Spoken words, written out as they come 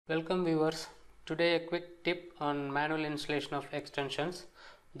Welcome viewers. Today a quick tip on manual installation of extensions.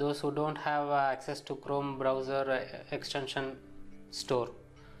 Those who don't have access to Chrome browser extension store.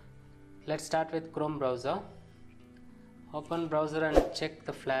 Let's start with Chrome browser. Open browser and check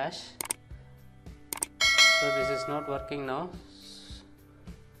the flash. So this is not working now.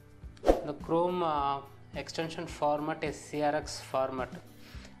 The Chrome extension format is CRX format.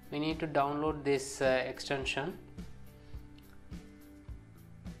 We need to download this extension.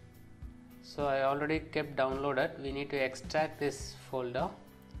 So I already kept downloaded. We need to extract this folder.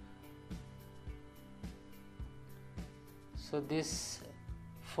 So this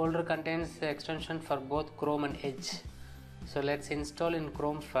folder contains the extension for both Chrome and Edge. So let's install in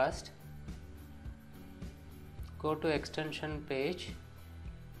Chrome first. Go to extension page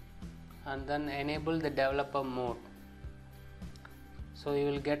and then enable the developer mode. So you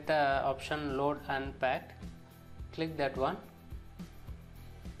will get the option load unpacked. Click that one.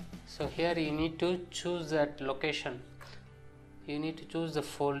 So here you need to choose that location. You need to choose the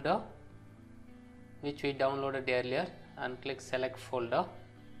folder which we downloaded earlier and click select folder.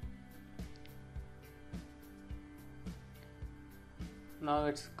 Now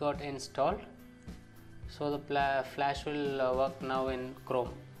it's got installed. So the flash will work now in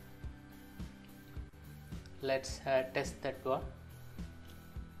Chrome. Let's test that one.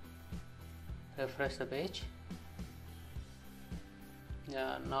 Refresh the page.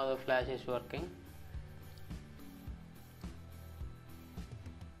 Yeah, now the flash is working.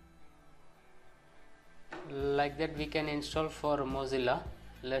 Like that we can install for Mozilla.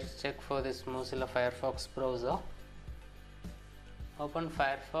 Let's check for this Mozilla Firefox browser. Open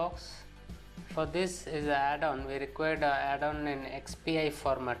Firefox. For this is an add-on. We required an add-on in XPI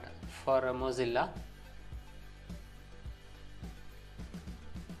format for Mozilla.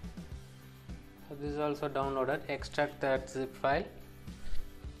 So this is also downloaded. Extract that zip file.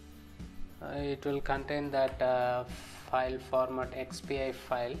 It will contain that file format XPI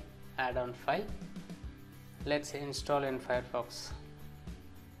file, add-on file. Let's install in Firefox.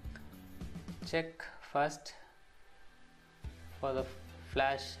 Check first for the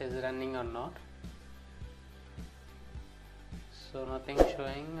flash is running or not. So nothing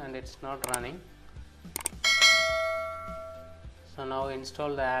showing and it's not running. So now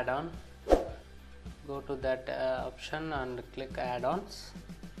install the add-on. Go to that option and click add-ons.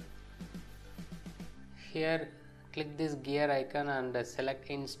 Here click this gear icon and select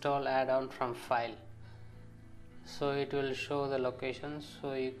install add-on from file. So it will show the location,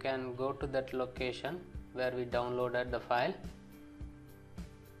 so you can go to that location where we downloaded the file.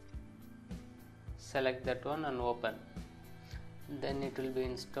 Select that one and open. Then it will be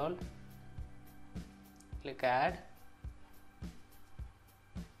installed. Click add.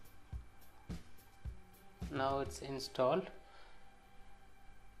 Now it's installed.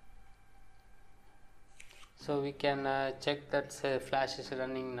 So we can check that flash is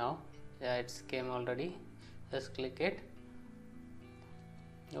running now. Yeah, it's came already. Just click it.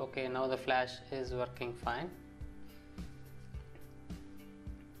 Okay, now the flash is working fine.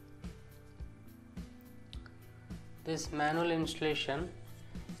 This manual installation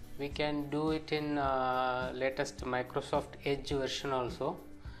we can do it in latest Microsoft Edge version also.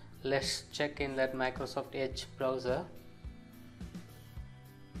 Let's check in that Microsoft Edge browser.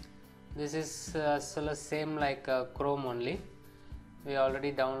 This is same like Chrome only. We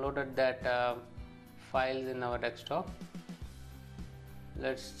already downloaded that files in our desktop.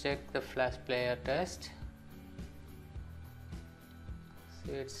 Let's check the flash player test.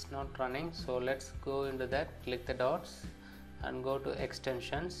 See, it's not running, so let's go into that, click the dots and go to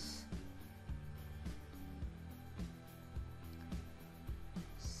extensions.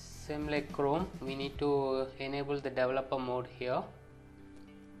 Same like Chrome, we need to enable the developer mode here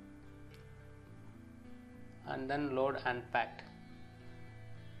and then load unpacked.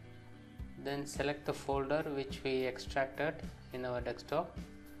 Then select the folder which we extracted in our desktop.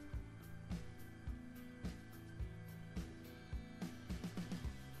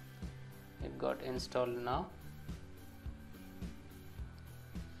 It got installed now.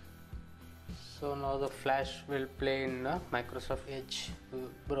 So now the flash will play in the Microsoft Edge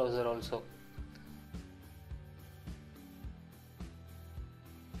browser also.